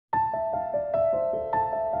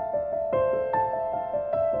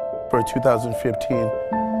for 2015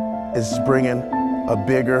 is bringing a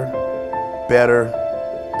bigger, better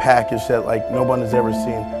package that like no one has ever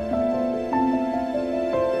seen.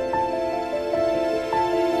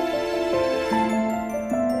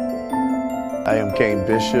 I am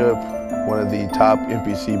GAINZZZ, one of the top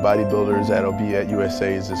NPC bodybuilders that'll be at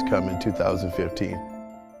USA's this coming 2015.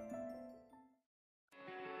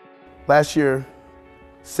 Last year,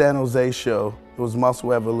 San Jose show, it was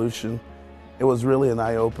Muscle Evolution. It was really an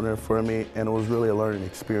eye-opener for me, and it was really a learning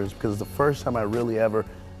experience because it's the first time I really ever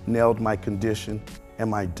nailed my condition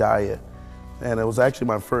and my diet. And it was actually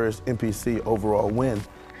my first NPC overall win.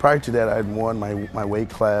 Prior to that, I'd won my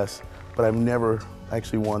weight class, but I've never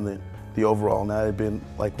actually won the overall, and that had been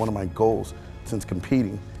like one of my goals since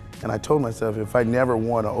competing. And I told myself if I never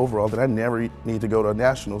won an overall, then I never need to go to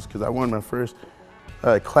nationals because I won my first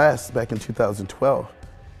class back in 2012.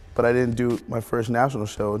 But I didn't do my first national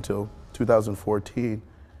show until 2014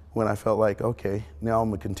 when I felt like, okay, now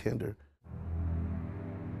I'm a contender.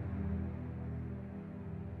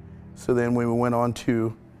 So then we went on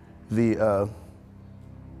to the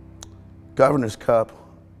Governor's Cup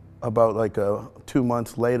about like 2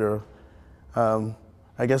 months later.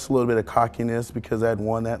 I guess a little bit of cockiness because I had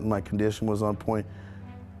won that and my condition was on point.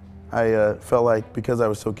 I felt like because I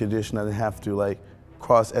was so conditioned, I didn't have to like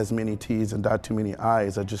cross as many T's and dot too many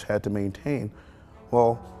I's. I just had to maintain.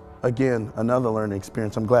 Well, again, another learning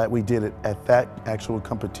experience. I'm glad we did it at that actual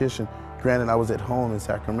competition. Granted, I was at home in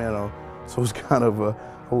Sacramento, so it was kind of a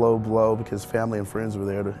low blow because family and friends were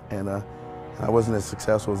there, and I wasn't as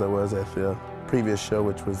successful as I was at the previous show,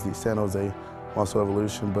 which was the San Jose Muscle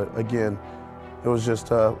Evolution. But again, it was just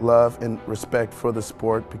love and respect for the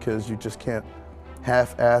sport because you just can't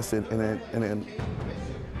half-ass it and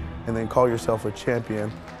then call yourself a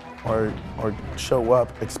champion or show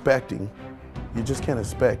up expecting. You just can't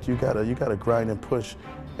expect. You gotta grind and push.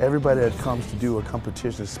 Everybody that comes to do a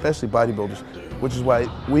competition, especially bodybuilders, which is why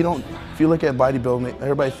we don't, if you look at bodybuilding,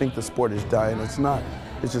 everybody thinks the sport is dying. It's not.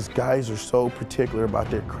 It's just guys are so particular about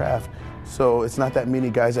their craft. So it's not that many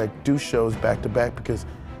guys that do shows back to back because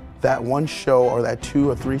that one show or that 2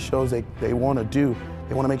 or 3 shows they want to do,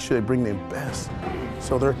 they want to make sure they bring their best.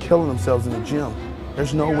 So they're killing themselves in the gym.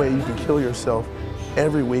 There's no way you can kill yourself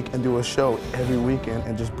every week and do a show every weekend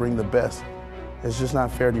and just bring the best. It's just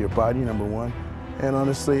not fair to your body, number one. And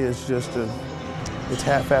honestly, it's just it's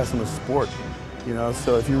half-assed in the sport, you know?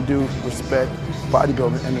 So if you do respect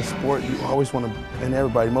bodybuilding and the sport, you always want to, and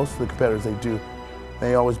everybody, most of the competitors,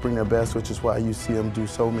 they always bring their best, which is why you see them do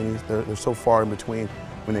so many, they're so far in between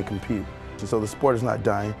when they compete. So the sport is not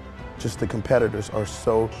dying, just the competitors are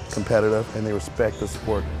so competitive and they respect the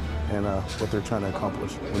sport and what they're trying to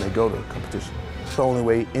accomplish when they go to a competition. The only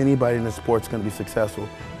way anybody in the sport is going to be successful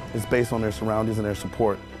is based on their surroundings and their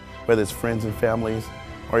support, whether it's friends and families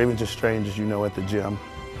or even just strangers you know at the gym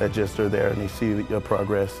that just are there and they see your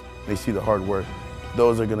progress, they see the hard work.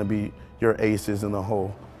 Those are going to be your aces in the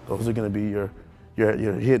hole. Those are going to be your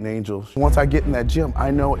hidden angels. Once I get in that gym,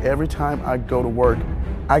 I know every time I go to work,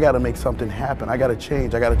 I got to make something happen. I got to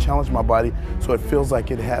change. I got to challenge my body so it feels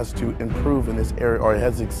like it has to improve in this area or it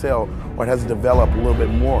has to excel or it has to develop a little bit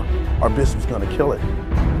more. Our business is going to kill it.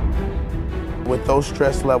 With those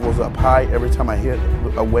stress levels up high, every time I hit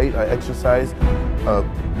a weight, I exercise,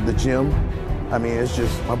 the gym, I mean, it's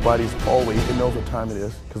just, my body's always, it knows what time it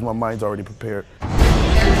is because my mind's already prepared.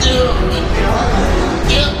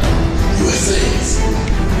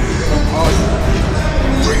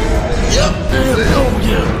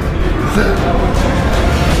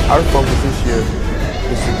 Our focus this year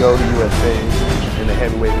is to go to USA's in the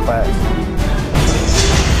heavyweight class.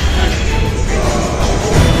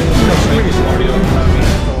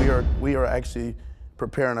 We are actually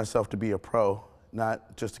preparing ourselves to be a pro,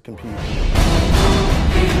 not just to compete.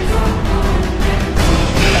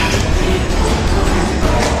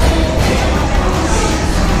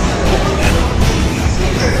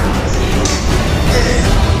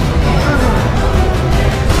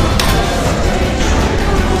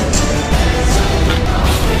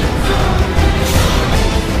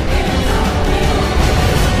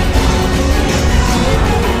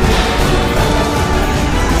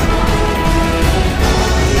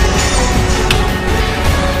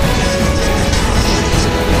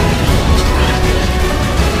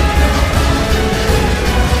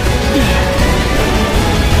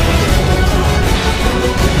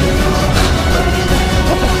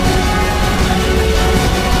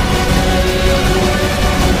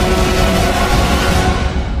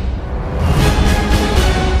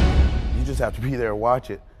 Have to be there and watch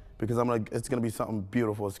it because it's going to be something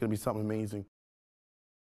beautiful. It's going to be something amazing.